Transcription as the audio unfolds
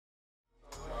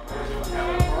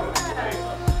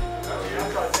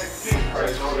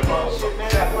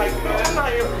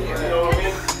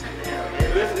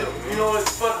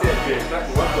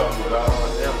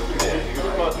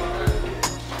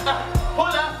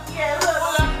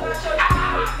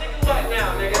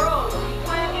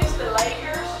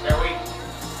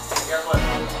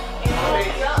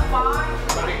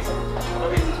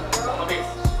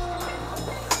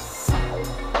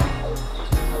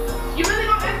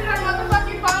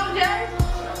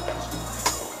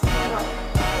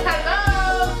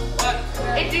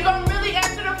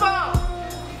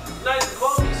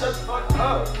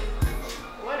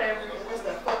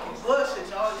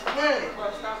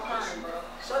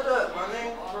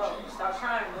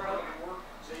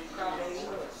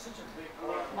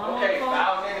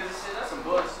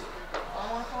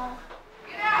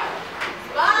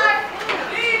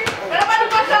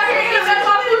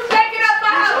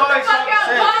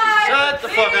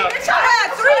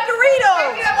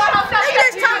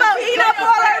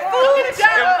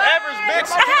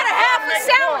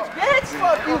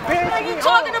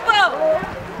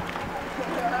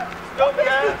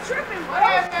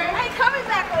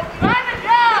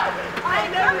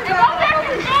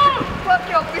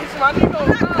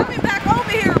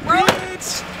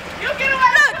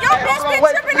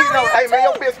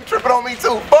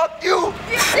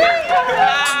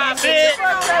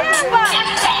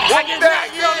I get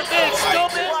Naggy on the bitch,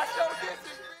 stupid.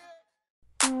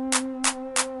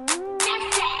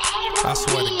 I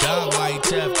swear to God, why you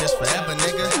tough this forever,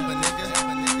 nigga?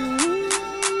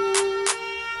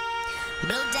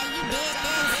 BlueJay, you did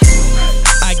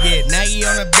this. I get Naggy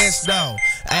on the bitch though.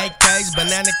 AKs,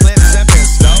 banana clips, and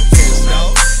pistol.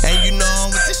 And you know I'm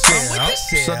with this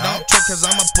shit, so don't trip cause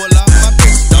I'ma pull out my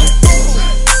pistol.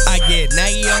 I get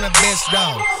Naggy on the bitch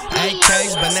though.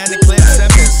 AKs, banana clips, and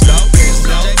pistol.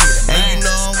 And you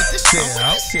know I'm with this shit,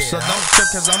 so don't trip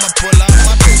cause I'ma pull out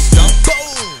my pistol.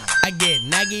 I get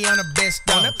Naggy on a bitch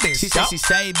though. She said she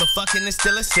saved, but fucking is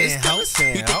still a sin, ho.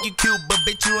 You think you cute, but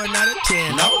bitch you are not a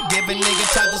 10, ho. Giving nigga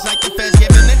top just like the feds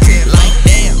giving a 10. Like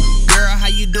damn, girl, how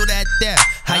you do that there?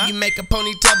 How you make a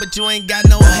ponytail, but you ain't got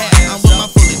no hair? I'm with my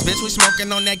foolies, bitch, we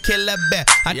smoking on that killer bet.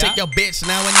 I take your bitch,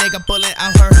 now a nigga pulling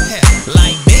out her hair.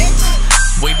 Like bitch,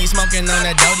 we be smoking on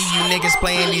that Dodie, you niggas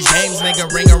playing these games, nigga,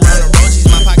 ring around the roaches.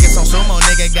 My pockets on sumo,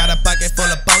 nigga, got a pocket full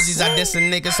of posies. I diss a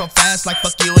nigga so fast, like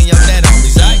fuck you and your dead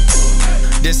homies, aight?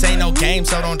 This ain't no game,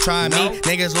 so don't try me.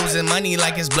 Niggas losing money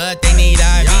like it's blood, they need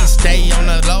IV. Stay on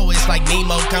the low, it's like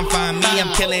Nemo, come find me. I'm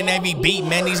killing every beat,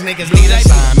 man, these niggas need a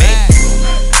sign me.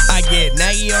 I get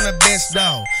Naggy on the bitch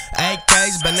though.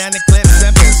 AKs, banana clips,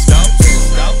 and pistol.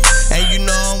 And you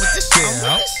know I'm with this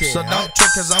shit, so don't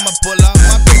trip cause I'ma pull out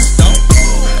my pistol.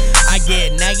 I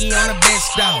get Naggy on the bitch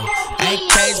though.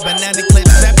 AKs, banana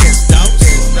clips, and pistol.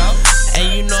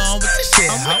 And you know I'm with this shit,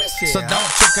 so don't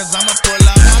trip cause I'ma pull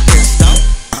out my pistol.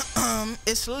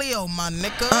 It's Leo, my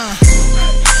nigga.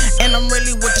 And I'm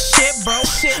really with the shit, bro.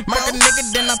 Murk a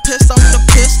nigga, then I pissed off the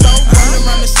pistol. Running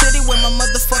around the city with my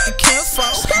motherfucking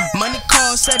kinfolk. Money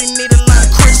call, said he need a lot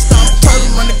of crystal. Told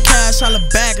him run the cash, holla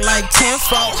back like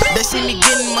tenfold. They see me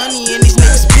getting money and these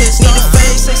niggas pissed. Need a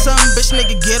face, say something, bitch,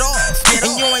 nigga, get off.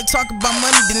 And you ain't talking about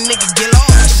money, then nigga, get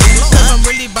lost. Cause I'm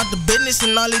really about the business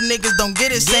and all these niggas don't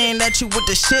get it. Saying that you with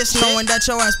the shits, knowing that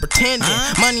your ass pretending.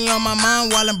 Money on my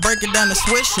mind while I'm breaking down the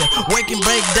swisher. Waking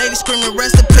break daily, screaming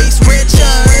rest in peace, Richard.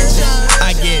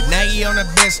 I get Naggy on the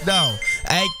bitch though.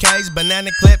 AKs,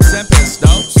 banana clips, and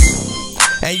pistols.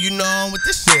 And you know I'm with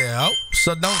this shit, ho.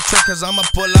 So don't trip cause I'ma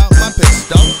pull out my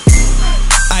pistol.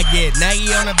 I get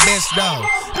Naggy on the bitch though.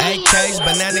 AKs,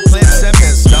 banana clips, and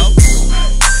pistols.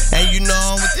 And you know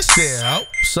I'm with this shit, ho.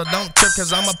 So don't trip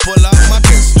cause I'ma pull out my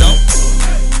pistol.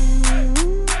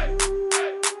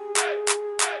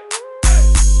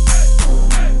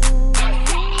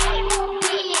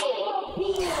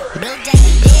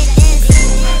 BlueJay.